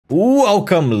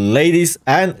Welcome, ladies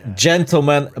and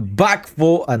gentlemen, back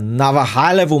for another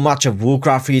high-level match of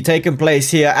Warcraft 3 taking place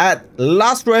here at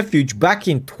Last Refuge back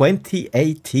in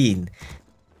 2018.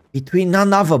 Between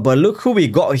none other, but look who we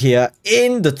got here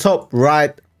in the top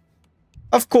right.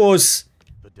 Of course,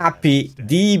 Happy,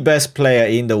 the best player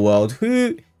in the world,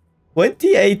 who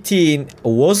 2018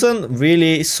 wasn't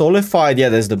really solidified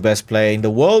yet as the best player in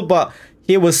the world, but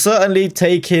he was certainly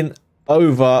taking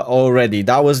over already.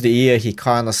 That was the year he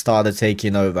kind of started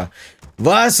taking over.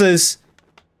 Versus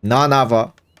none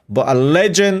other but a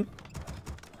legend,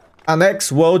 an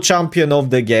ex-world champion of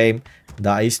the game.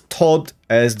 That is ToD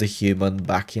as the human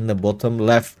back in the bottom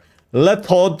left. Let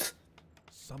ToD.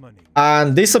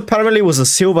 And this apparently was a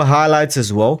silver highlights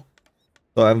as well.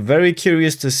 So I'm very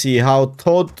curious to see how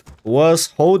ToD was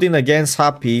holding against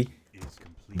Happy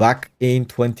back in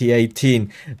 2018.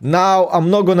 Now, I'm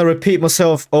not going to repeat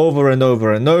myself over and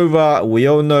over and over. We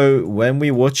all know when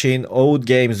we're watching old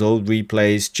games, old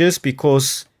replays, just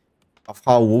because of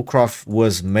how Warcraft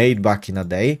was made back in the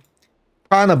day,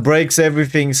 kind of breaks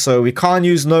everything, so we can't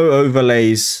use no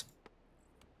overlays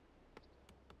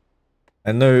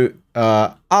and no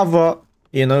other,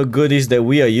 goodies that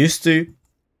we are used to.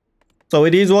 So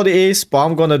it is what it is, but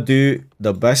I'm gonna do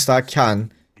the best I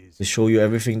can to show you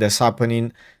everything that's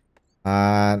happening.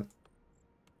 And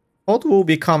what will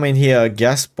be coming here,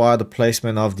 guessed by the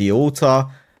placement of the altar.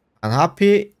 And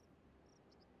Happy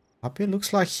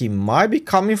looks like he might be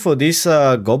coming for this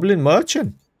goblin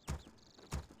merchant.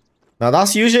 Now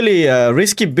that's usually a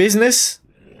risky business,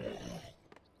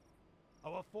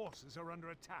 our forces are under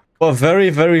attack. but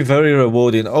very, very, very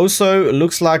rewarding. Also,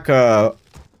 looks like a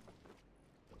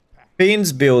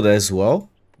Fiend's build as well.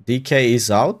 DK is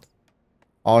out.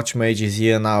 Archmage is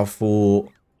here now for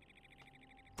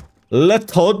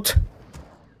ToD.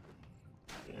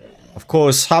 Of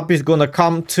course, Happy's gonna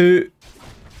come to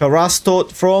harass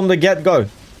ToD from the get-go.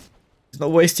 He's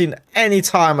not wasting any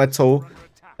time at all.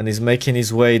 And he's making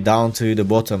his way down to the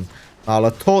bottom. Now,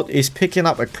 ToD is picking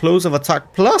up a close of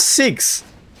attack +6.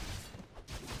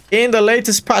 In the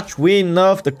latest patch, we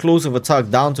nerfed the close of attack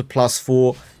down to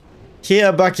 +4.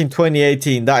 Here, back in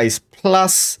 2018, that is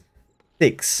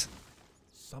 +6.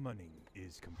 Summoning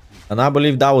is complete. And I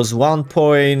believe that was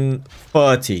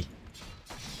 1.30.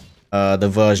 The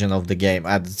version of the game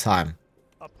at the time.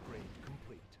 Upgrade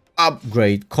complete.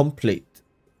 Upgrade complete.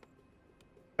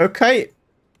 Okay.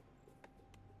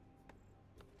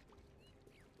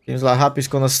 Seems like Happy's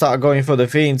gonna start going for the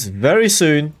Fiends very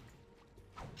soon.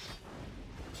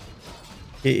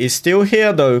 He is still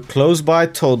here though, close by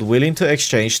ToD, willing to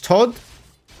exchange. ToD,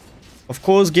 of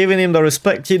course, giving him the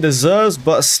respect he deserves,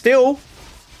 but still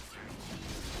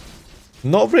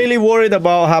not really worried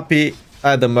about Happy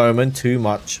at the moment too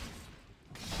much.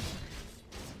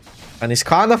 And he's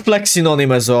kind of flexing on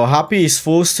him as well. Happy is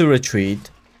forced to retreat.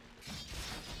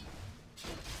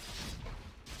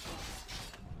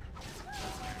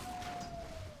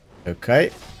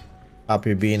 Okay.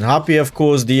 Happy being Happy, of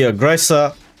course, the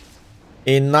aggressor.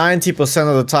 In 90%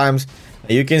 of the times,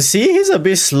 you can see he's a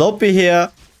bit sloppy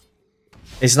here.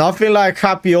 It's nothing like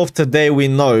Happy of today, we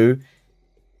know.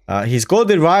 He's got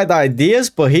the right ideas,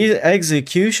 but his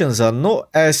executions are not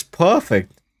as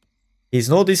perfect. He's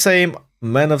not the same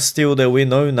Man of Steel that we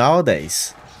know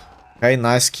nowadays. Okay,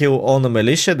 nice kill on the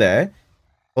militia there.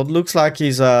 It looks like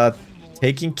he's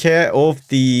taking care of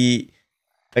the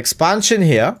expansion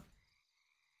here.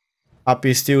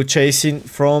 Happy still chasing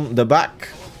from the back.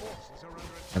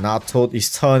 And now ToD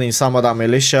is turning some of that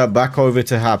militia back over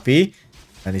to Happy.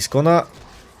 And he's gonna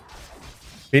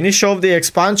finish off the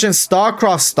expansion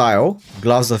StarCraft style.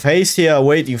 Gloves of Haste here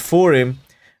waiting for him.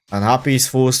 And Happy is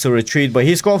forced to retreat. But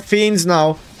he's got Fiends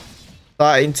now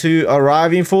starting to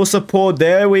arriving for support.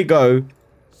 There we go.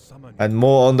 And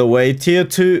more on the way. Tier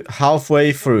 2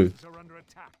 halfway through.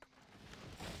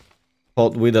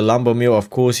 ToD with the lumber mill. Of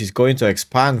course, he's going to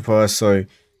expand first. So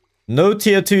no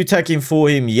tier 2 teching for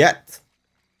him yet.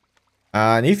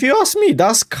 And if you ask me,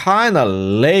 that's kind of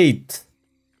late.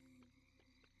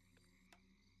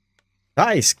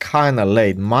 That is kind of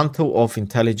late. Mantle of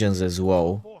Intelligence as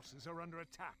well.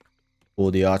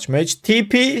 For the Archmage.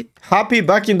 TP. Happy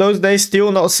back in those days.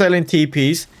 Still not selling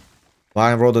TPs.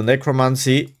 Lion Roll the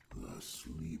Necromancy.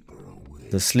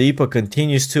 The Sleeper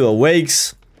continues to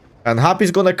awakes. And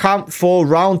Happy's gonna come for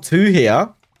round 2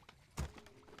 here.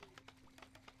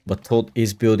 But ToD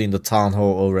is building the Town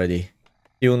Hall already.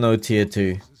 Still no tier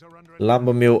 2.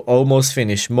 Lumber mill almost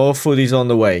finished. More food is on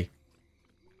the way.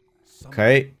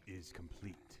 Okay.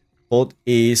 ToD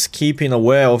is keeping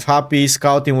aware of Happy.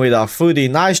 Scouting with our foodie.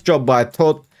 Nice job by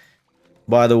ToD.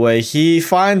 By the way, he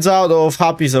finds out of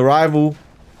Happy's arrival.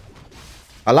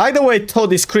 I like the way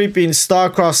ToD is creeping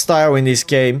StarCraft style in this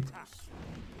game.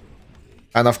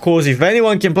 And of course, if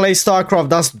anyone can play StarCraft,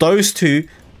 that's those two.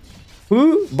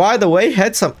 Who, by the way,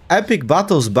 had some epic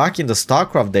battles back in the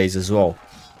StarCraft days as well.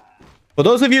 For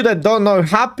those of you that don't know,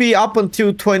 Happy up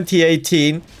until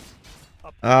 2018,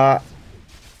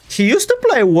 he used to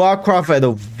play Warcraft at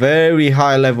a very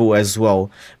high level as well.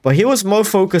 But he was more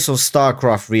focused on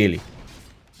StarCraft, really.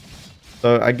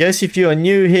 So I guess if you are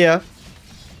new here,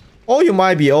 or you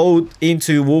might be old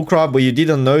into Warcraft, but you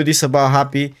didn't know this about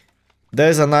Happy,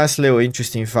 there's a nice little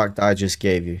interesting fact I just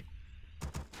gave you.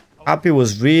 Happy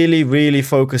was really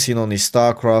focusing on his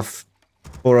StarCraft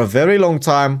for a very long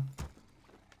time,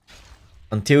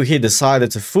 until he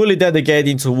decided to fully dedicate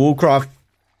into Warcraft,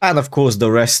 and of course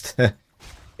the rest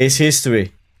is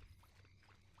history.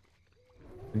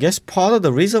 I guess part of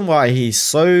the reason why he's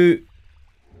so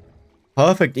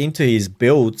perfect into his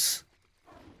builds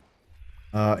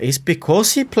is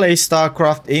because he played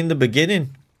StarCraft in the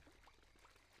beginning.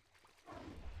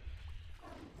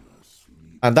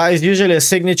 And that is usually a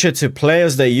signature to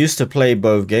players that used to play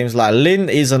both games. Like Lin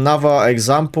is another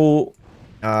example.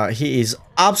 He is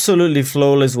absolutely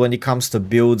flawless when it comes to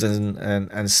builds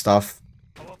and stuff.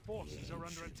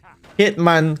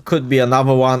 Hitman could be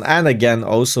another one. And again,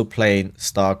 also playing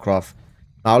StarCraft.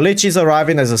 Now Lich is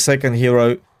arriving as a second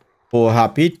hero for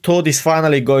Happy. ToD is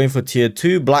finally going for tier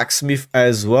 2. Blacksmith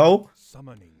as well.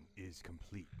 Summoning is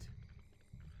complete.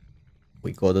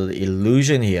 We got the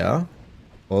illusion here.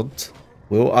 ToD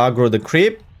will aggro the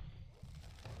creep.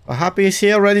 Happy is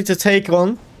here ready to take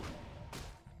on.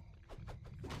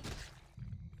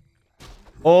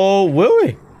 Oh, will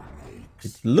we?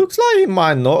 It looks like he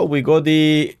might not. We got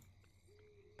the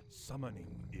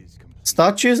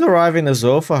statues arriving as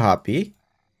well for Happy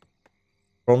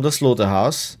from the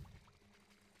slaughterhouse.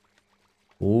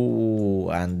 Ooh,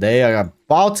 and they are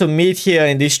about to meet here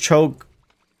in this choke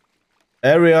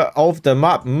area of the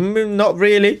map. Not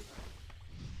really.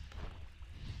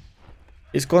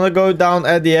 It's gonna go down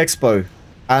at the expo,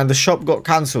 and the shop got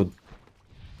cancelled.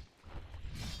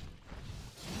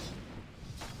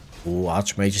 Ooh,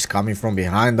 Archmage is coming from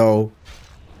behind though.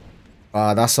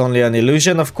 That's only an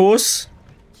illusion, of course.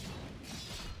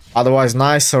 Otherwise,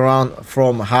 nice surround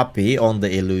from Happy on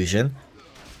the illusion.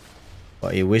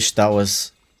 But he wished that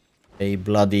was a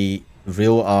bloody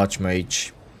real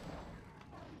Archmage.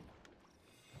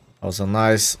 That was a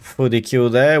nice footy kill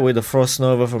there with the Frost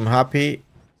Nova from Happy.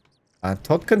 And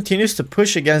ToD continues to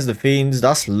push against the Fiends.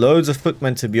 That's loads of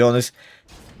footmen, to be honest.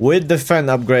 With the Fen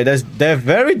upgrade, they're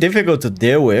very difficult to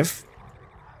deal with.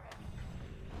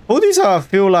 Hoodies I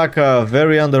feel like a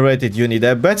very underrated unit.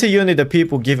 They're a better unit than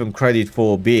people give them credit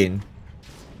for being.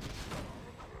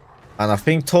 And I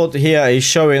think ToD here is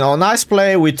showing. Oh, nice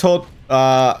play with ToD,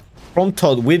 from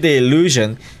ToD with the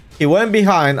illusion. He went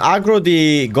behind, aggro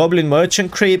the Goblin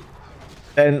Merchant creep,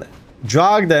 and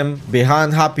dragged them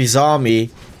behind Happy's army.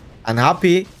 And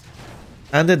Happy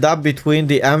ended up between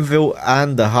the anvil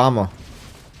and the hammer.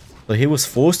 So he was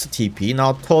forced to TP.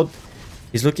 Now ToD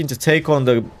is looking to take on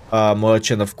the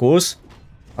merchant, of course.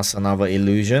 That's another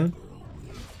illusion.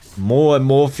 More and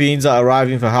more fiends are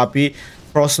arriving for Happy.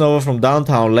 Frost Nova from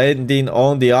downtown landing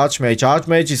on the Archmage.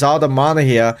 Archmage is out of mana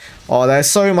here. Oh, there's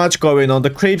so much going on. The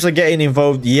creeps are getting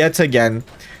involved yet again.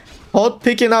 ToD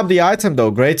picking up the item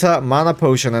though. Greater mana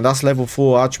potion, and that's level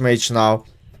 4 Archmage now.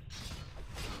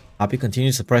 Happy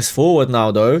continues to press forward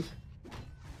now though.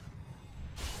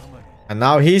 And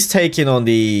now he's taking on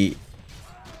the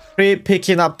creep,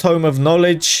 picking up Tome of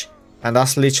Knowledge. And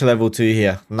that's Lich level 2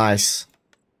 here. Nice.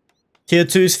 Tier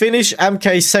 2's finished.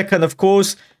 MK second, of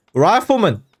course.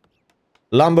 Rifleman.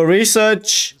 Lumber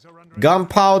Research.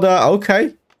 Gunpowder.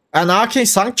 Okay. And Arcane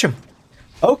Sanction.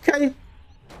 Okay.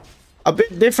 A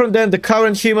bit different than the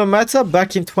current human meta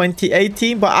back in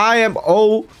 2018. But I am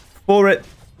all for it.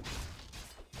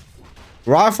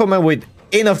 Rifleman with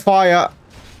Inner Fire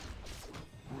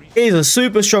is a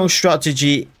super strong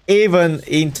strategy even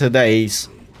in today's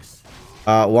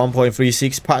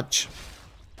 1.36 patch.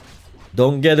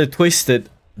 Don't get it twisted,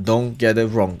 don't get it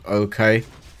wrong. Okay,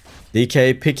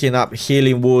 DK picking up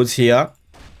healing wards here.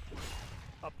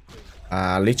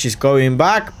 Lich is going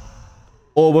back.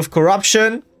 Orb of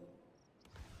Corruption.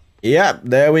 Yep,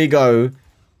 there we go.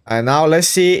 And now let's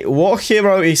see what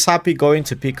hero is Happy going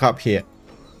to pick up here.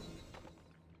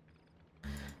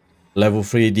 Level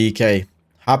 3 DK.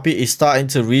 Happy is starting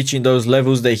to reach in those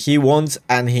levels that he wants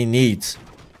and he needs.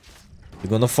 We're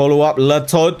gonna follow up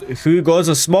ToD, who got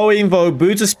a small invo,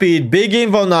 boot of speed, big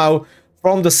invo now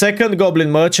from the second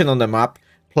Goblin Merchant on the map,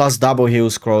 plus double heal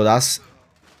scroll. That's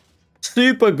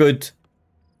super good.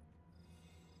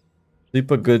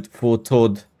 Super good for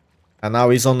ToD. And now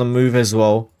he's on the move as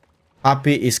well.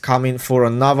 Happy is coming for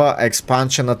another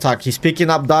expansion attack. He's picking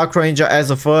up Dark Ranger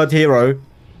as a third hero.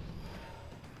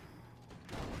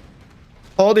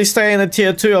 ToD is staying at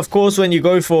tier 2. Of course, when you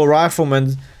go for a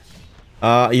rifleman,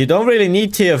 you don't really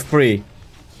need tier 3.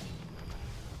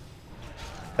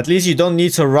 At least you don't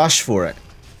need to rush for it.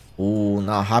 Ooh,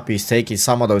 now Happy is taking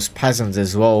some of those peasants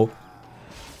as well.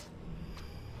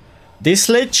 This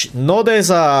Lich, not as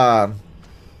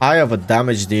high of a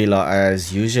damage dealer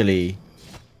as usually.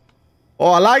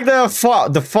 Oh, I like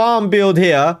the farm build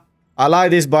here. I like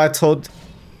this by ToD.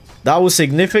 That will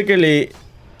significantly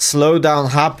slow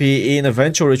down Happy in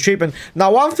eventual retreatment.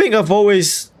 Now, one thing I've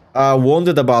always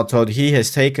wondered about ToD, he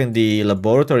has taken the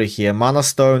laboratory here, Mana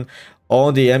Stone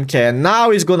on the MK, and now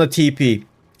he's gonna TP.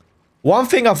 One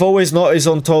thing I've always noticed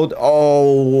on ToD,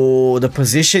 oh, the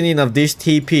positioning of this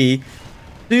TP,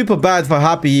 super bad for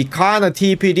Happy. He kind of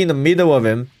TP'd in the middle of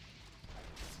him.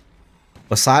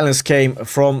 The silence came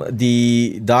from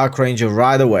the Dark Ranger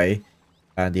right away.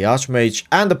 And the Archmage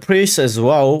and the Priest as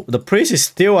well. The Priest is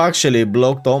still actually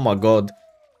blocked. Oh my god.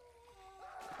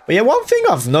 But yeah, one thing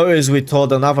I've noticed with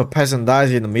ToD, another peasant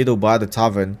dies in the middle by the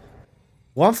tavern.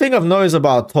 One thing I've noticed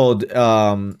about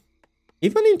ToD,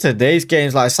 even in today's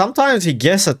games, like sometimes he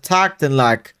gets attacked and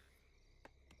like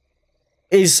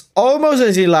it's almost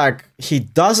as if like he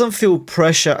doesn't feel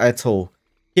pressure at all.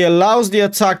 He allows the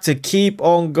attack to keep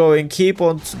on going, keep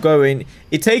on going.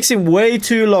 It takes him way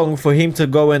too long for him to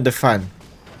go and defend.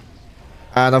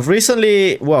 And I've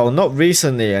recently, well, not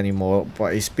recently anymore,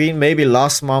 but it's been maybe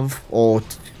last month or a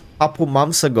couple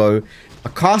months ago, I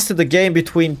casted the game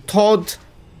between ToD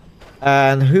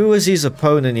and who was his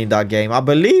opponent in that game? I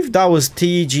believe that was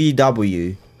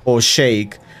TGW or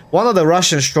Sheikh, one of the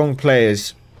Russian strong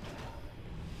players.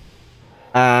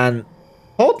 And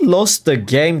ToD lost the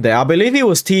game there. I believe it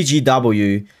was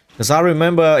TGW, because I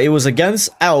remember it was against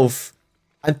Elf,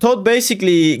 and ToD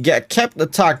basically kept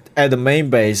attacked at the main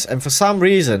base, and for some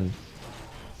reason,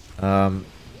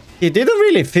 he didn't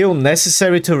really feel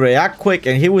necessary to react quick,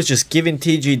 and he was just giving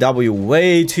TGW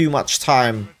way too much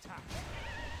time.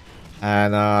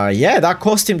 And yeah, that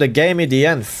cost him the game in the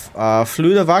end.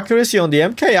 Fluid of accuracy on the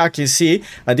MK, I can see,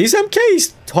 and this MK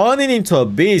is turning into a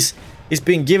beast. He's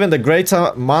been given the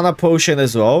greater mana potion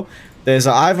as well. There's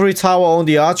an ivory tower on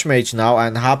the Archmage now,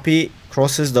 and Happy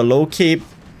crosses the low keep.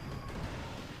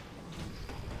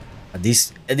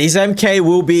 This MK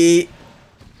will be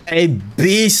a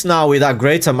beast now with that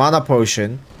greater mana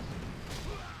potion.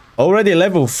 Already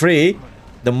level 3.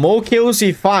 The more kills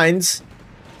he finds.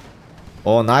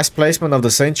 Oh, nice placement of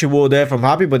the Sentry Wall there from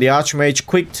Happy, but the Archmage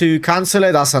quick to cancel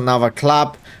it. That's another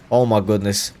clap. Oh my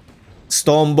goodness.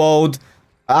 Stormbolt.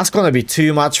 That's gonna be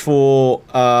too much for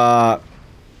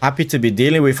Happy to be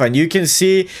dealing with, and you can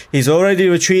see he's already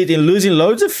retreating, losing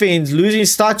loads of things, losing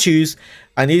statues,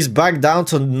 and he's back down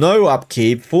to no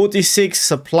upkeep. 46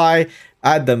 supply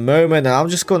at the moment, and I'm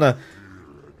just gonna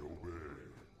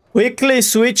quickly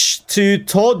switch to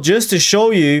ToD just to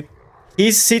show you.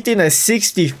 He's sitting at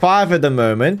 65 at the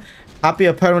moment. Happy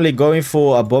apparently going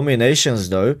for abominations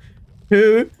though,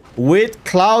 who with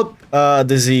cloud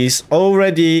disease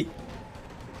already.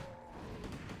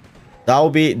 That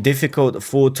will be difficult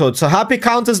for ToD. So Happy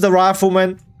counters the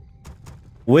rifleman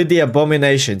with the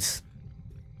abominations.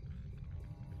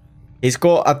 He's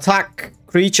got attack,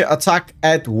 creature attack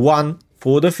at 1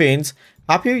 for the Fiends.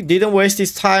 Happy didn't waste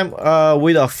his time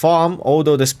with a farm,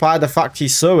 although despite the fact he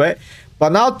saw it.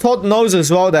 But now ToD knows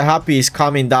as well that Happy is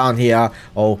coming down here.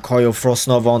 Oh, Coil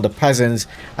Frostnova on the peasants.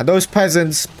 And those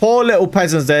peasants, poor little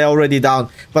peasants, they're already down.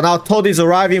 But now ToD is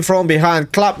arriving from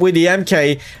behind. Clap with the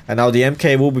MK. And now the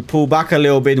MK will be pulled back a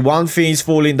little bit. One Fiend's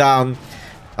falling down.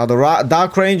 Now the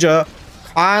Dark Ranger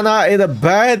kinda in a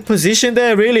bad position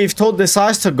there, really, if ToD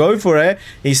decides to go for it.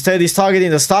 Instead, he's targeting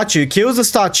the statue. Kills the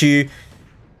statue.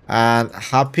 And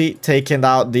Happy taking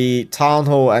out the Town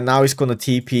Hall. And now he's gonna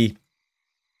TP.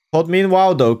 ToD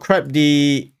meanwhile though crept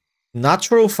the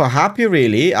natural for Happy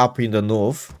really up in the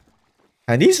north,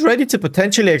 and he's ready to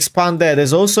potentially expand there.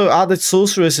 There's also added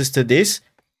sorceresses to this.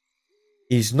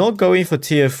 He's not going for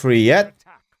tier 3 yet.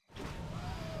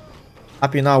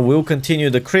 Happy now will continue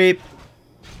the creep.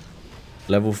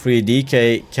 Level 3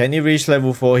 DK. Can he reach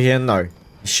level 4 here? No.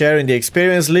 He's sharing the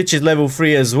experience. Lich is level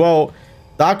 3 as well.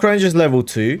 Dark Ranger is level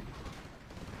 2.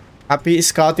 Happy is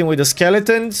scouting with the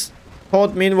skeletons.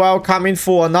 ToD meanwhile coming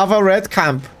for another red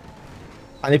camp,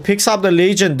 and he picks up the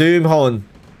Legion Doomhorn.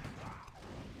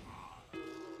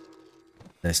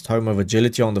 There's Tome of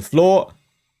Agility on the floor.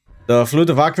 The Flute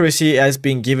of Accuracy has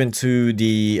been given to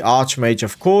the Archmage,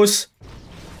 of course.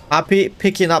 Happy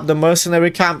picking up the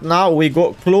Mercenary camp now. We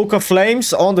got Cloak of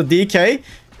Flames on the DK.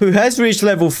 who has reached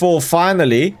level 4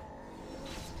 finally.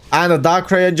 And the Dark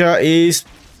Ranger is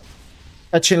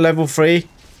touching level 3.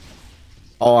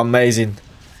 Oh, amazing.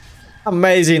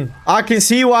 Amazing. I can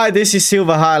see why this is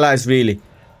silver highlights, really.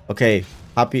 Okay,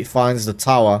 Happy finds the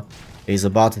tower. He's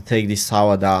about to take this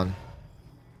tower down.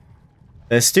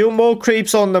 There's still more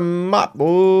creeps on the map.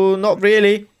 Oh, not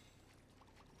really.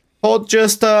 ToD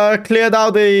just cleared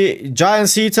out the giant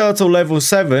sea turtle level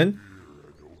 7.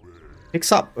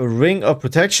 Picks up a ring of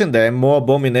protection there. More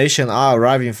abomination are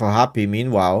arriving for Happy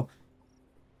meanwhile.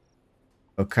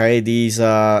 Okay, these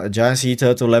giant sea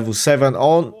turtle level 7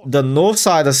 on the north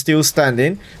side are still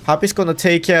standing. Happy's gonna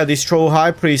take care of this troll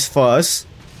high priest first.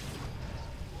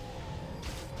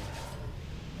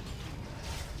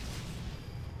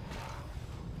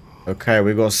 Okay,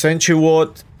 we got Sentry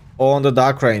Ward on the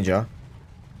Dark Ranger.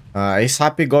 Is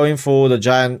Happy going for the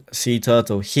giant sea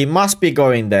turtle? He must be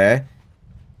going there.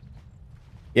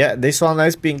 Yeah, this one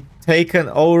has been taken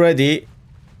already.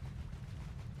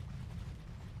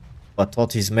 But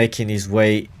ToD is making his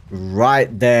way right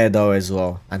there though as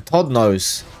well. And ToD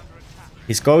knows.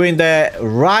 He's going there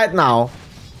right now.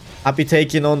 Happy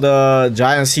taking on the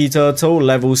giant sea turtle,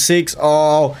 level 6.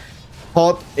 Oh,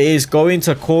 ToD is going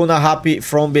to corner Happy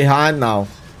from behind now.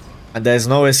 And there's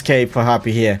no escape for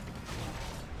Happy here.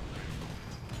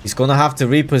 He's gonna have to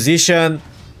reposition.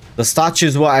 The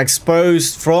statues were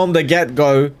exposed from the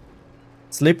get-go.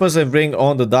 Slippers and ring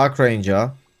on the Dark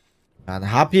Ranger. And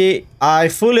Happy, I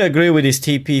fully agree with his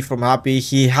TP from Happy.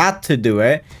 He had to do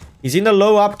it. He's in a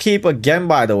low upkeep again,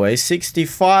 by the way.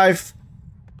 65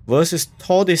 versus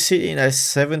ToD is sitting at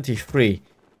 73.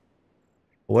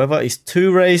 However, it's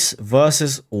 2 race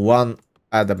versus 1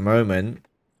 at the moment.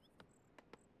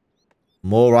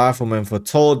 More riflemen for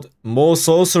ToD. More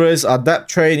sorcerers. Adept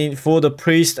training for the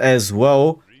priest as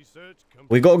well.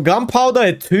 We got gunpowder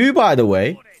at 2, by the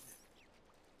way.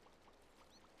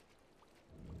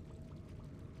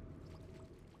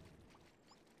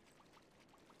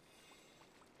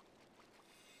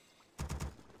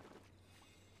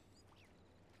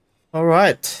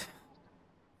 Alright.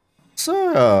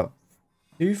 So,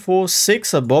 2, 4,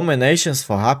 6 abominations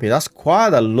for Happy. That's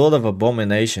quite a lot of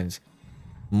abominations.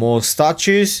 More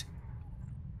statues.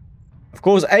 Of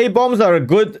course, A-bombs are a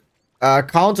good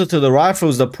counter to the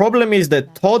rifles. The problem is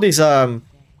that ToD is...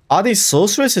 are these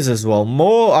sorceresses as well?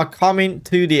 More are coming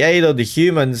to the aid of the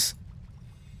humans.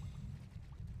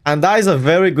 And that is a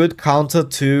very good counter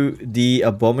to the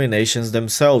abominations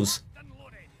themselves.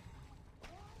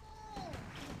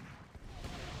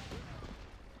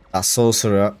 That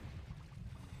sorcerer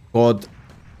got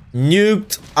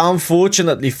nuked,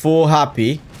 unfortunately, for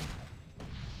Happy.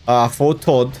 For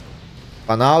ToD.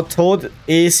 But now ToD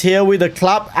is here with a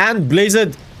clap and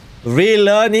Blizzard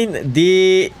relearning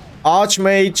the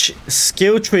Archmage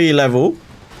skill tree level.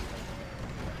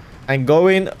 And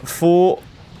going for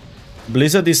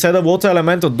Blizzard instead of Water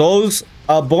Elemental. Those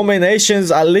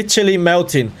abominations are literally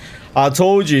melting. I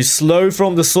told you, slow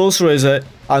from the sorcerers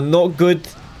are not good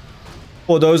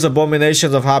for those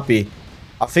abominations of Happy.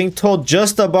 I think ToD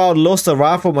just about lost a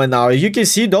rifleman now. You can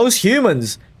see those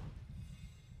humans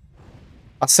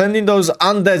are sending those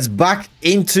undeads back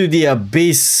into the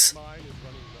abyss.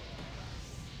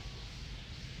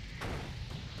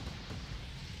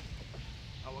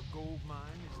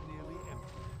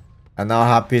 And now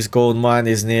Happy's gold mine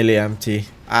is nearly empty.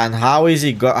 And how is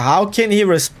he how can he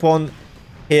respond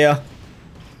here?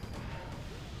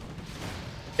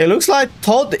 It looks like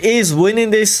ToD is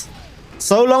winning this.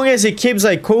 So long as he keeps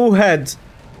a cool head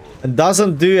and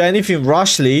doesn't do anything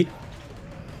rushly.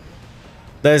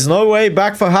 There's no way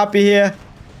back for Happy here.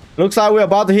 Looks like we're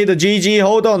about to hit the GG.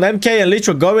 Hold on, MK and Lich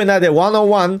are going at it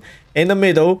one-on-one in the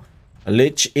middle.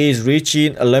 Lich is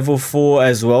reaching a level 4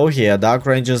 as well here. Dark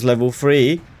Ranger's level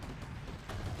 3.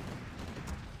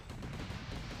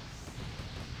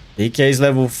 DK's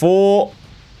level 4.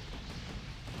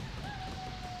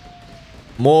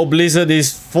 More Blizzard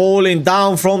is falling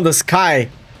down from the sky.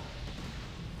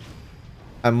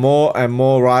 And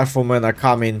more riflemen are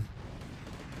coming.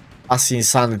 That's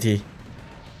insanity.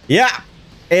 Yeah,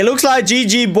 it looks like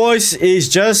GG, boys. Is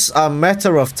just a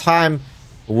matter of time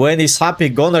when he's Happy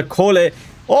gonna call it.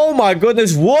 Oh my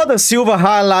goodness, what a silver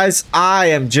highlights I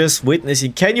am just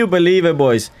witnessing. Can you believe it,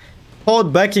 boys?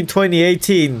 ToD back in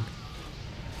 2018.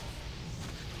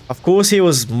 Of course, he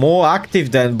was more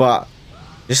active then, but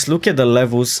just look at the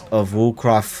levels of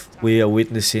Warcraft we are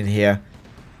witnessing here.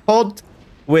 ToD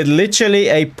with literally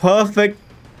a perfect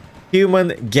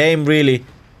human game, really.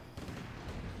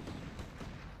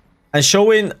 And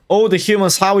showing all the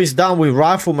humans how he's done with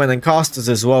riflemen and casters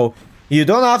as well. You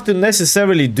don't have to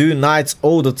necessarily do knights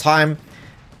all the time.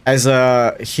 as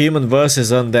a human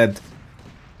versus undead.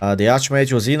 The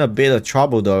Archmage was in a bit of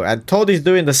trouble though, and ToD is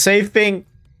doing the same thing,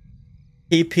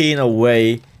 keeping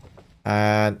away,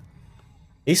 and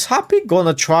is Happy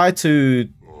gonna try to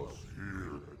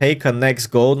take a next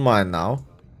gold mine now?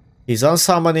 He's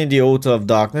unsummoning the Altar of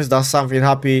Darkness. That's something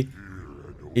Happy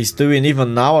is doing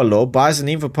even now a lot. Buys an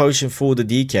Inver Potion for the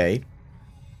DK.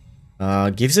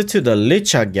 Gives it to the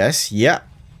Lich, I guess. Yeah.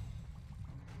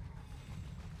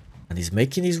 And he's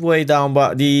making his way down,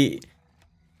 but the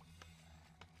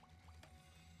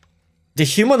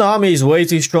human army is way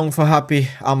too strong for Happy,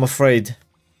 I'm afraid.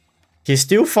 He's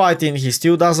still fighting. He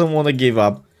still doesn't want to give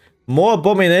up. More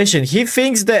Abomination. He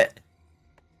thinks that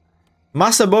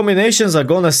Mass Abominations are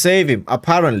gonna save him,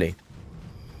 apparently.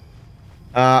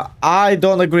 I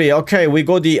don't agree. Okay, we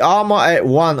got the armor at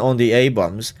 1 on the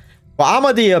A-bombs. But I'm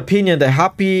of the opinion that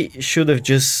Happy should have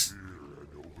just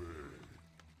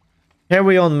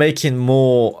carry on making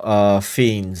more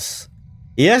fiends.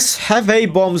 Yes, have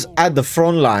A-bombs at the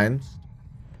front line,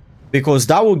 because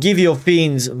that will give your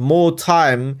fiends more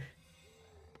time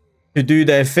to do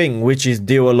their thing, which is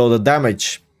deal a lot of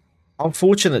damage.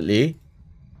 Unfortunately,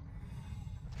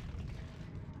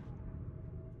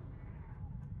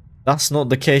 that's not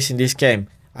the case in this game.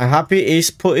 And Happy is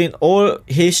putting all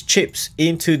his chips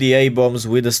into the A-bombs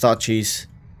with the statues.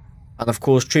 And of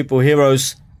course, Triple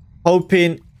Heroes,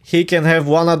 hoping he can have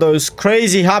one of those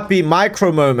crazy Happy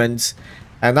micro moments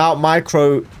and out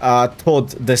micro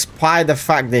ToD, despite the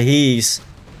fact that he's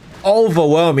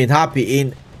overwhelming Happy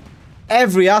in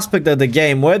every aspect of the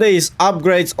game, whether it's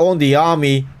upgrades on the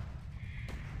army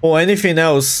or anything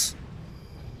else.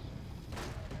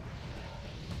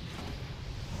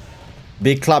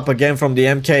 Big clap again from the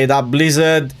MK. That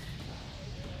Blizzard.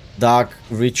 Dark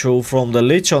Ritual from the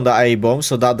Lich on the A-bomb,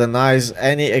 so that denies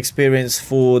any experience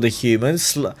for the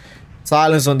humans.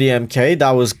 Silence on the MK.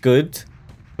 That was good.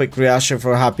 Quick reaction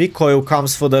for Happy. Coil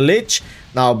comes for the Lich.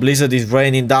 Now Blizzard is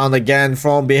raining down again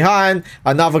from behind.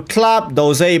 Another clap.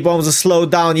 Those A-bombs are slowed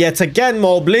down yet again.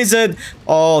 More Blizzard.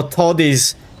 Oh,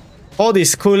 ToD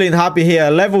is cooling Happy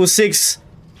here. Level 6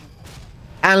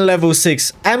 and level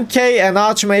 6. MK and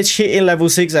Archmage hitting level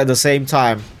 6 at the same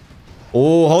time.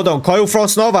 Oh, hold on. Coil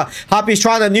Frost Nova. Happy's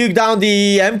trying to nuke down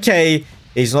the MK.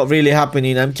 It's not really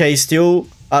happening. MK is still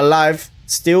alive.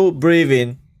 Still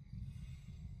breathing.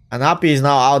 And Happy is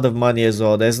now out of money as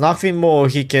well. There's nothing more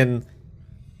he can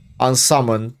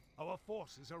unsummon.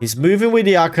 He's moving with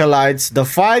the Acolytes. The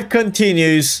fight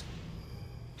continues.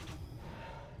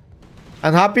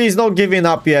 And Happy is not giving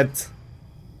up yet.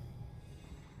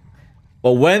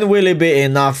 But when will it be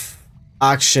enough?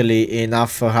 Actually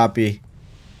enough for Happy?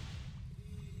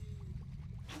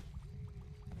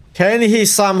 Can he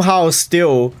somehow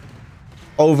still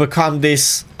overcome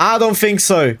this? I don't think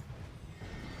so.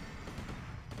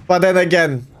 But then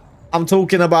again, I'm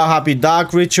talking about Happy.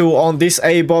 Dark Ritual on this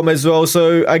A-bomb as well.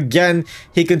 So again,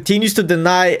 he continues to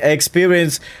deny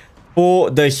experience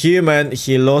for the human.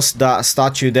 He lost that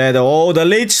statue there. Oh, the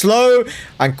Lich slow.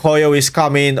 And Coil is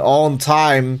coming on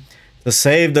time to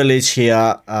save the Lich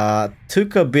here.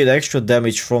 Took a bit extra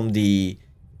damage from the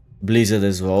Blizzard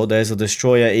as well. There's a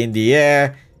Destroyer in the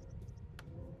air.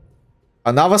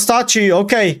 Another statue.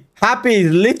 Okay. Happy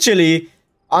is literally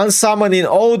unsummoning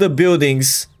all the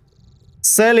buildings.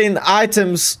 Selling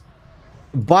items.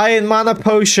 Buying mana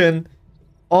potion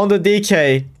on the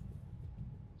DK.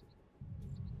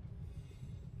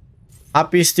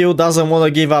 Happy still doesn't want to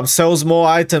give up. Sells more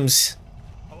items.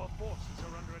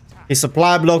 His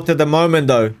supply blocked at the moment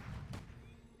though.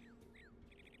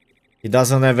 He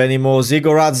doesn't have any more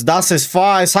Ziggurats. That's as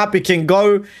far as Happy can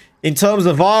go in terms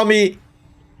of army.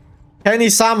 Can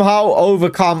he somehow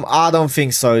overcome? I don't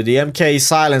think so. The MK is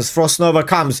silenced. Frost Nova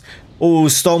comes. Oh,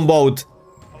 Stormbolt.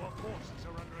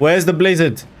 Where's the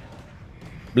Blizzard?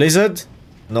 Blizzard?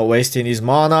 Not wasting his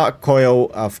mana.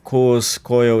 Coil, of course.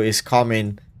 Coil is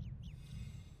coming.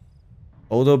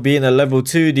 Although being a level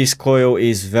 2, this Coil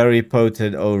is very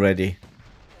potent already.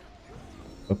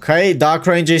 Okay, Dark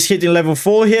Ranger is hitting level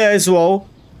 4 here as well.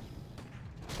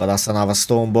 But that's another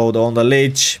Stormbolt on the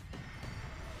Lich.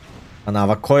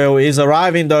 Another Coil is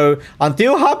arriving though.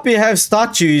 Until Happy has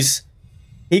statues,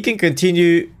 he can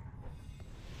continue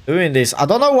doing this. I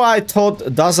don't know why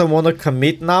ToD doesn't want to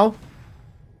commit now.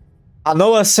 I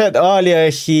know I said earlier,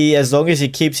 as long as he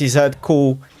keeps his head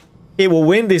cool, he will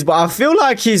win this. But I feel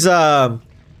like he's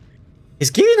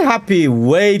giving Happy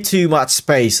way too much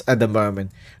space at the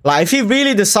moment. Like, if he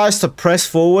really decides to press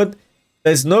forward,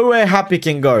 there's nowhere Happy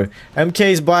can go.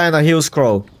 MK is buying a heal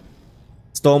scroll.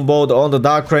 Stormbolt on the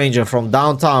Dark Ranger from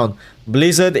downtown.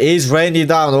 Blizzard is raining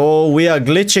down. Oh, we are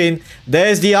glitching.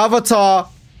 There's the Avatar.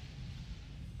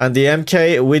 And the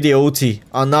MK with the ulti.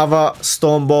 Another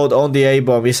Stormbolt on the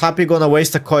A-bomb. Is Happy gonna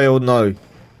waste the coil? No.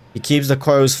 He keeps the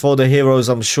coils for the heroes,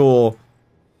 I'm sure.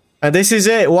 And this is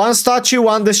it. One statue,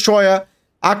 one destroyer,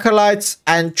 acolytes,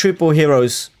 and triple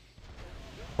heroes.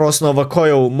 Crossnova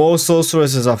coil. More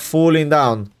sorceresses are falling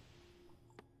down.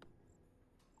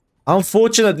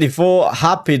 Unfortunately for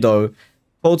Happy though,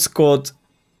 ToD scored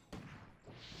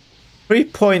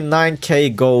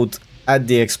 3.9k gold at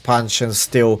the expansion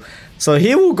still. So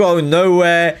he will go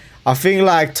nowhere. I think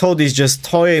like ToD is just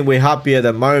toying with Happy at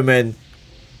the moment.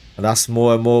 And that's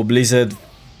more and more Blizzard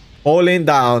falling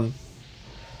down.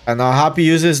 And now Happy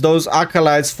uses those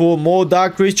acolytes for more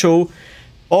Dark Ritual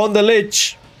on the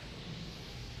Lich.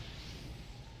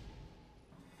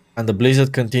 And the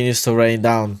Blizzard continues to rain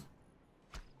down.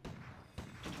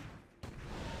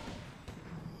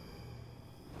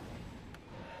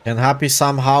 Can Happy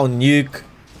somehow nuke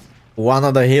one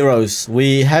of the heroes?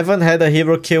 We haven't had a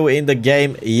hero kill in the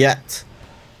game yet.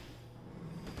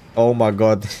 Oh my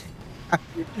god.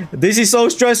 This is so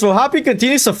stressful. Happy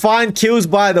continues to find kills,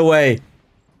 by the way.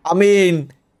 I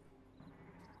mean,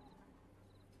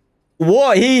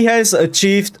 what he has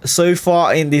achieved so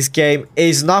far in this game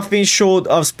is nothing short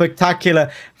of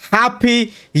spectacular.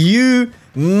 Happy, you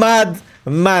mad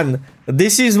man.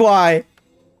 This is why,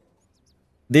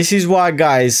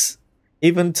 guys,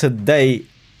 even today,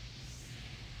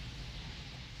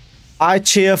 I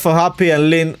cheer for Happy and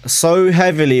Lin so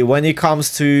heavily when it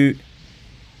comes to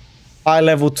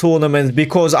high-level tournaments,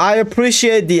 because I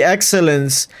appreciate the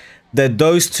excellence that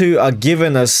those two are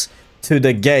giving us to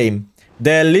the game.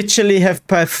 They literally have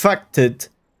perfected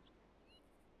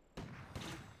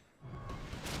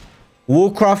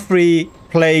Warcraft 3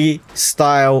 play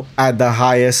style at the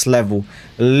highest level.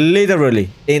 Literally,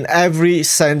 in every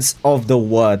sense of the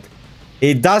word.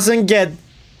 It doesn't get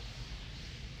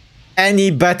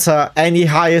any better, any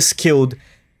higher skilled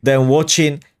than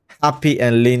watching Happy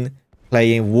and Lin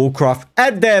playing Warcraft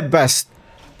at their best.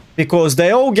 Because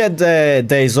they all get their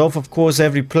days off. Of course,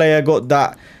 every player got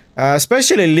that.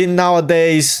 Especially Lin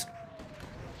nowadays.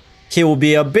 He will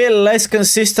be a bit less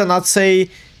consistent, I'd say,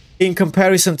 in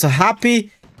comparison to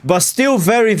Happy. But still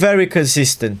very, very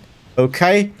consistent.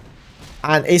 Okay?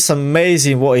 And it's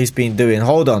amazing what he's been doing.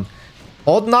 Hold on.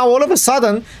 Now, all of a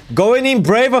sudden, going in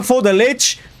braver for the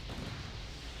Lich.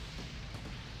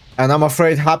 And I'm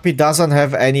afraid Happy doesn't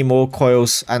have any more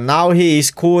coils. And now he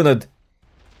is cornered.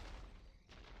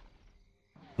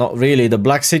 Not really. The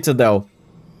Black Citadel.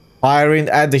 Firing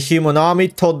at the human army.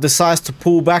 ToD decides to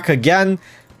pull back again.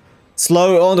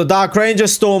 Slow on the Dark Ranger.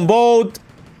 Stormbolt.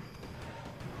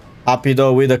 Happy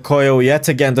though with the coil yet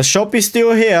again. The shop is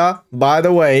still here, by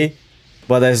the way.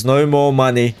 But there's no more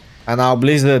money. And now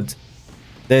Blizzard.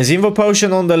 There's Invo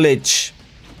Potion on the Lich.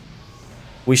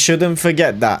 We shouldn't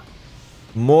forget that.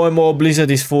 More and more Blizzard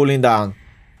is falling down.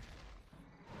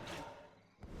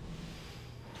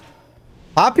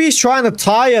 Happy is trying to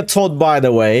tire ToD, by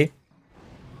the way.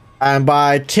 And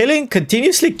by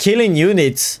continuously killing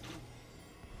units,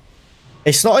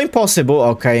 it's not impossible.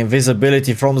 Okay,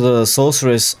 invisibility from the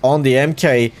sorceress on the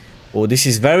MK. Oh, this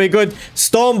is very good.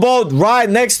 Stormbolt right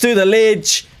next to the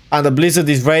Lich. And the Blizzard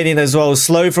is raining as well.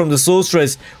 Slow from the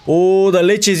sorceress. Oh, the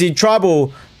Lich is in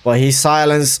trouble. But he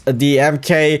silenced the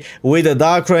MK with a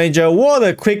Dark Ranger. What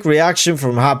a quick reaction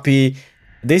from Happy.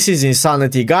 This is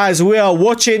insanity. Guys, we are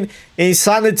watching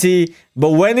insanity.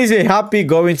 But when is he Happy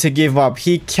going to give up?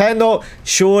 He cannot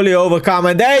surely overcome.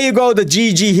 And there you go, the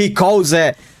GG. He calls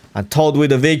it. And ToD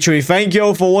with the victory. Thank you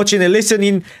all for watching and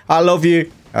listening. I love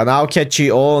you. And I'll catch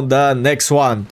you on the next one.